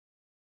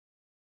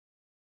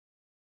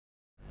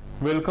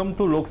Welcome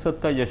to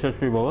Loksatta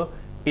Yashasvi Bhava.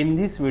 In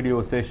this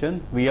video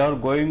session, we are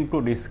going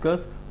to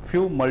discuss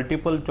few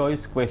multiple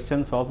choice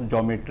questions of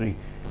geometry.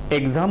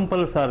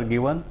 Examples are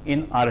given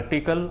in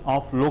article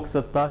of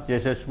Loksatta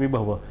Yashasvi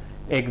Bhava.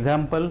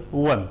 Example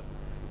 1.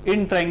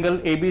 In triangle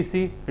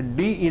ABC,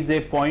 D is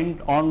a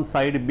point on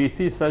side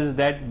BC such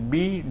that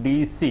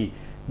BDC,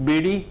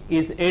 BD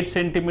is 8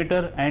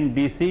 cm and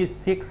DC is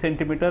 6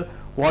 cm.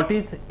 What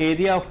is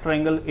area of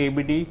triangle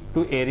ABD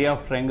to area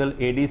of triangle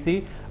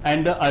ADC?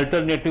 And the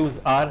alternatives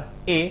are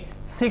A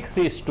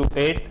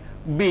 6:8,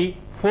 B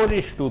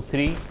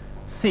 4:3,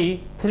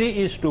 C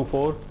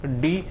 3:4,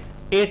 D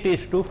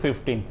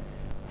 8:15.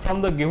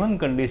 From the given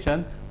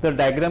condition, the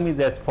diagram is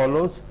as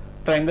follows.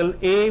 Triangle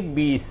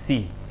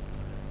ABC,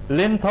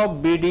 length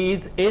of BD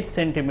is 8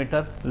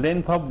 cm,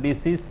 length of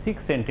DC is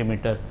 6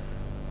 cm.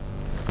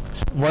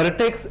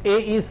 Vertex A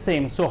is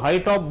same, so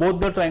height of both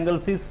the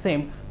triangles is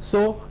same,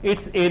 so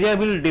its area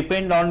will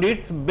depend on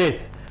its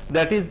base.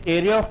 That is,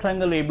 area of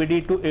triangle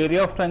ABD to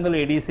area of triangle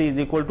ADC is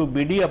equal to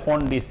BD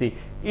upon DC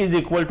is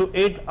equal to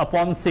 8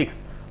 upon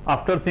 6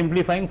 after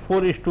simplifying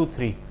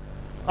 4:3.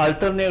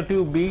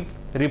 Alternative B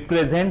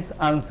represents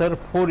answer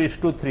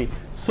 4:3.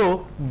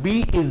 So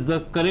B is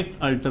the correct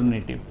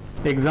alternative.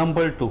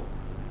 Example 2.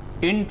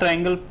 In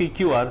triangle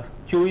PQR,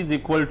 Q is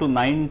equal to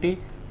 90,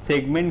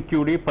 segment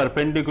QD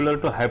perpendicular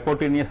to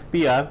hypotenuse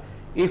PR.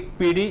 If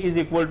PD is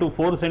equal to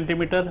 4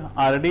 cm,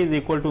 RD is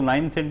equal to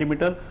 9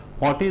 cm,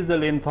 what is the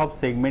length of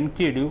segment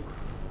QD?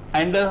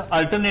 And the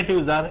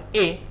alternatives are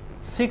A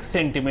 6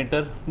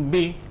 cm,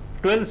 B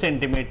 12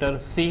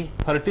 cm, C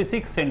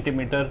 36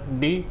 cm,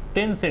 D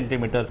 10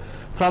 cm.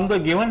 From the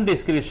given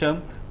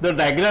description, the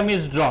diagram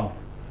is drawn.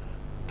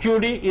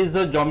 QD is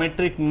the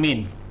geometric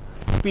mean,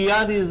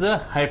 PR is the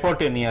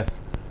hypotenuse.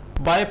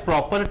 By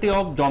property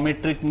of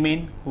geometric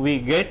mean, we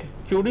get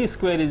QD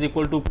square is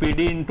equal to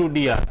PD into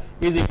DR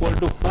is equal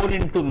to 4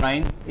 into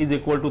 9 is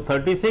equal to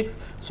 36.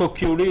 So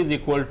QD is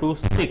equal to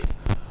 6.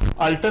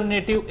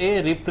 Alternative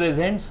A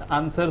represents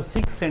answer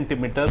 6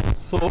 cm.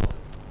 So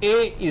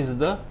A is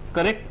the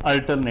correct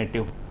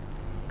alternative.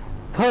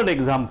 Third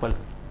example.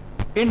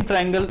 In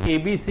triangle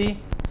ABC,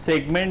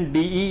 segment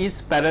DE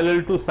is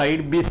parallel to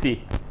side BC.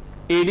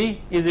 AD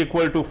is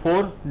equal to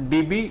 4,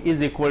 DB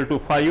is equal to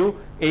 5,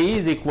 AE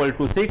is equal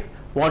to 6.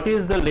 What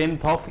is the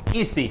length of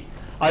EC?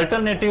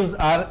 Alternatives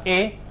are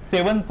A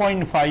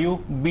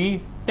 7.5,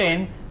 B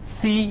 10,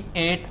 C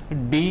 8,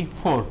 D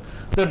 4.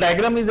 The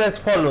diagram is as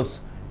follows.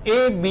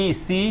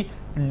 ABC,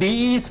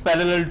 DE is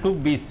parallel to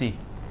BC.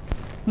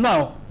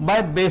 Now,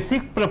 by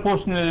basic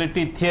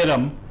proportionality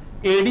theorem,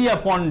 AD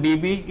upon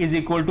DB is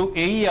equal to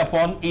AE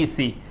upon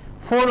EC.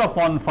 4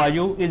 upon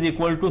 5 is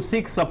equal to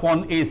 6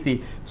 upon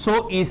AC.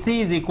 So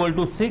EC is equal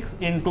to 6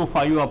 into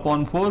 5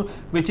 upon 4,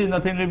 which is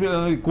nothing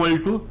equal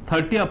to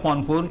 30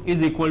 upon 4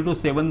 is equal to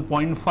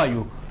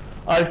 7.5.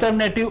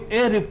 Alternative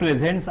A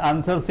represents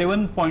answer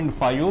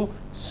 7.5.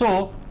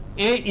 So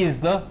A is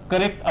the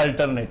correct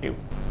alternative.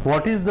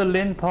 What is the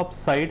length of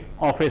side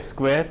of a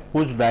square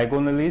whose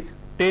diagonal is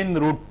 10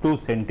 root 2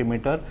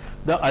 centimeter?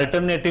 The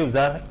alternatives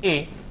are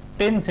A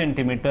 10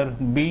 centimeter,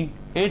 B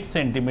 8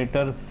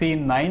 centimeter, C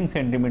 9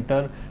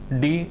 centimeter,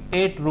 D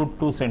 8 root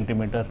 2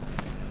 centimeter.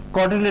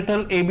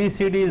 Quadrilateral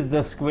ABCD is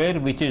the square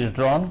which is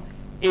drawn.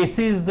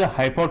 AC is the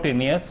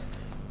hypotenuse.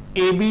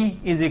 AB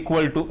is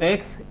equal to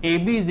X,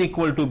 AB is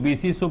equal to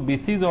BC, so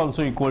BC is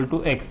also equal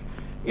to X.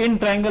 In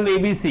triangle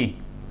ABC,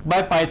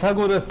 by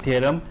Pythagoras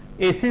theorem,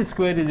 AC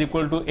square is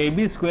equal to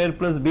AB square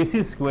plus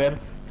BC square.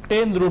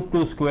 10 root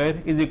 2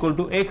 square is equal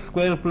to X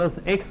square plus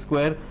X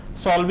square.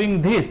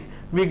 Solving this,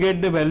 we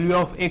get the value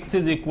of X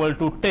is equal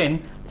to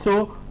 10.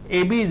 So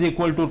AB is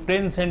equal to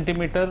 10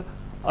 centimeter.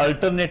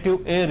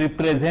 Alternative A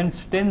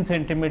represents 10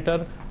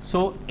 centimeter.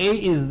 So A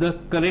is the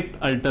correct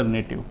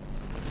alternative.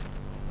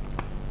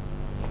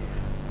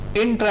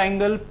 In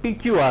triangle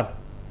PQR,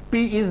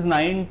 P is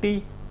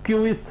 90,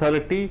 Q is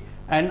 30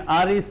 and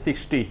R is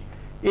 60.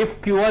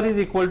 If QR is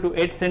equal to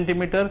 8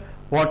 centimeter,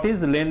 what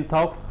is length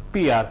of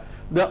PR?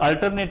 The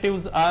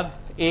alternatives are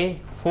A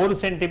 4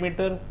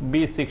 centimeter,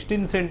 B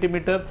 16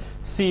 centimeter,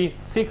 C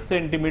 6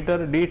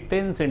 centimeter, D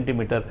 10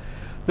 centimeter.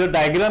 The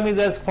diagram is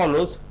as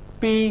follows.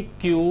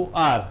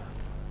 PQR.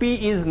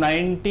 P is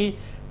 90,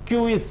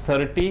 Q is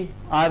 30,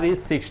 R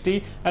is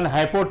 60 and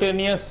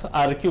hypotenuse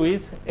RQ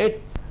is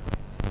 8.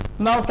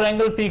 Now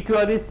triangle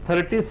PQR is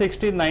 30,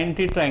 60,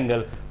 90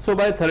 triangle. So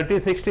by 30,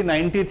 60,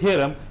 90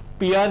 theorem,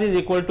 PR is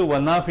equal to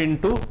 1/2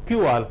 into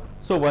QR.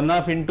 So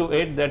 1/2 into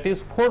 8, that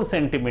is 4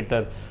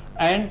 centimeter.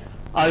 And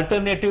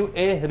alternative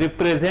A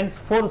represents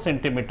 4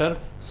 centimeter.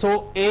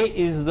 So A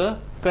is the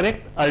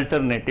correct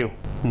alternative.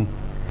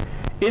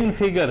 In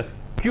figure,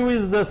 Q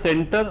is the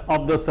center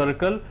of the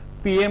circle.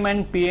 PM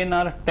and PN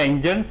are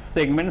tangents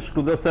segments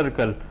to the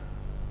circle.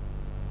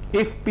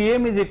 If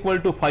PM is equal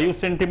to 5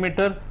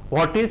 centimeter,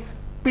 what is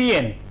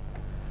PN?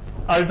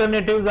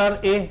 Alternatives are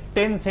A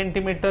 10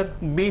 centimeter,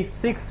 B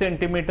 6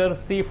 centimeter,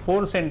 C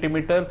 4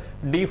 centimeter,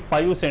 D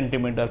 5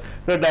 centimeter.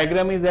 The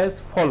diagram is as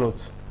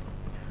follows.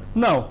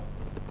 Now,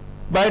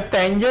 by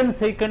tangent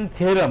secant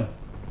theorem,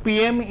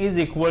 PM is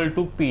equal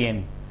to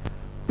PN.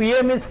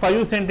 PM is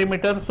 5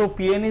 centimeter, so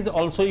PN is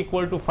also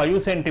equal to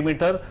 5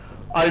 centimeter.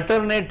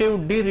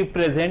 Alternative D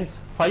represents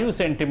 5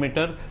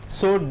 centimeter,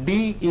 so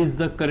D is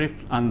the correct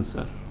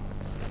answer.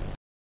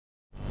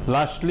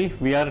 Lastly,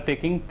 we are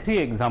taking 3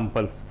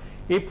 examples.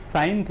 If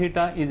sin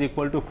theta is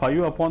equal to 5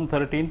 upon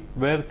 13,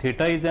 where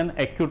theta is an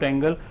acute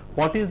angle,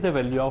 what is the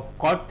value of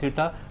cot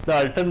theta? The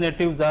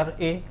alternatives are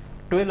A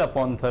 12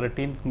 upon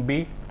 13,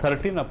 B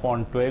 13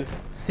 upon 12,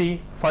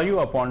 C 5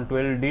 upon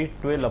 12, D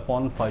 12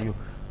 upon 5.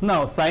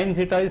 Now sin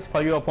theta is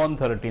 5 upon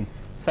 13.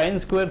 Sin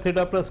square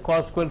theta plus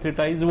cos square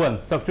theta is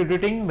 1.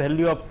 Substituting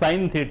value of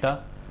sin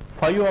theta,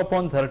 5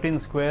 upon 13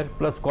 square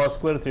plus cos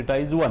square theta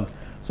is 1.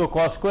 So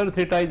cos square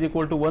theta is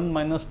equal to 1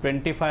 minus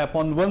 25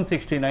 upon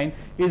 169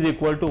 is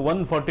equal to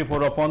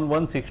 144 upon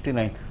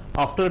 169.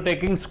 After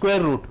taking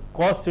square root,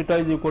 cos theta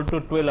is equal to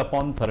 12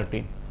 upon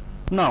 13.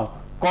 Now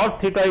cot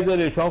theta is a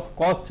ratio of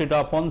cos theta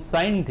upon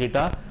sin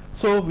theta.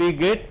 So we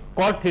get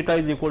cot theta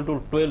is equal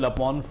to 12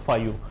 upon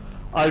 5.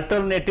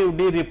 Alternative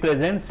D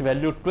represents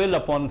value 12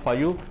 upon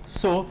 5.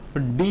 So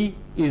D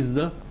is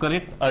the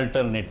correct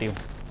alternative.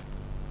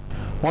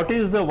 What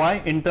is the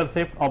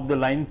y-intercept of the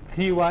line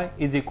 3y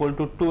is equal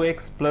to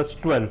 2x plus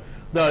 12?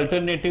 The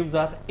alternatives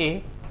are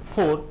A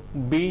 4,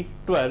 B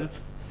 12,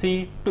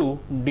 C 2,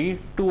 D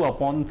 2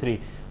 upon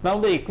 3. Now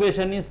the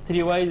equation is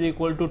 3y is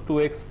equal to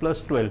 2x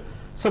plus 12.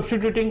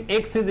 Substituting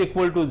x is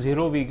equal to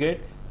 0, we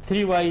get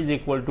 3y is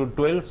equal to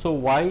 12. So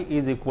y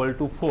is equal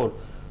to 4.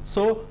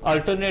 So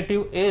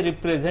alternative A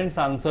represents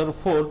answer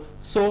 4.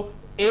 So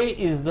A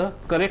is the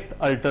correct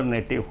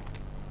alternative.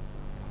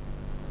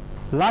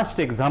 Last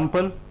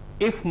example.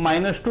 If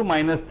minus 2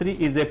 minus 3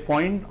 is a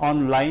point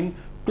on line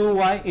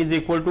 2y is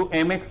equal to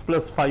mx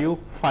plus 5,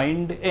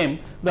 find m.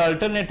 The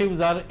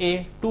alternatives are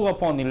A 2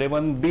 upon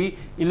 11, B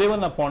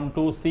 11 upon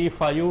 2, C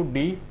 5,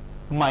 D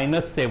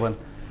minus 7.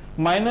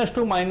 Minus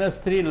 2 minus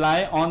 3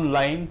 lie on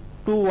line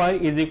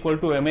 2y is equal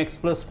to mx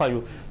plus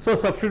 5. So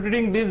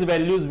substituting these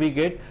values, we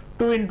get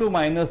 2 into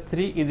minus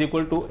 3 is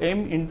equal to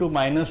m into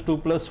minus 2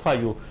 plus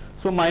 5.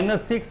 So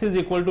minus 6 is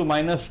equal to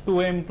minus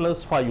 2m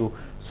plus 5.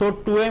 So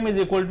 2m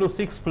is equal to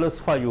 6 plus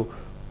 5.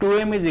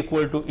 2m is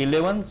equal to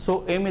 11.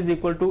 So m is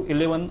equal to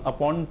 11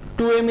 upon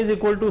 2m is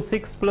equal to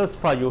 6 plus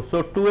 5.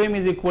 So 2m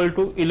is equal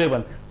to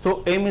 11.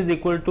 So m is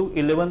equal to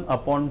 11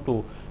 upon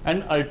 2.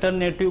 And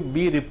alternative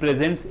B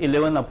represents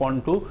 11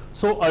 upon 2.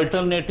 So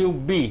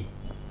alternative B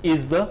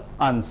is the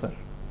answer.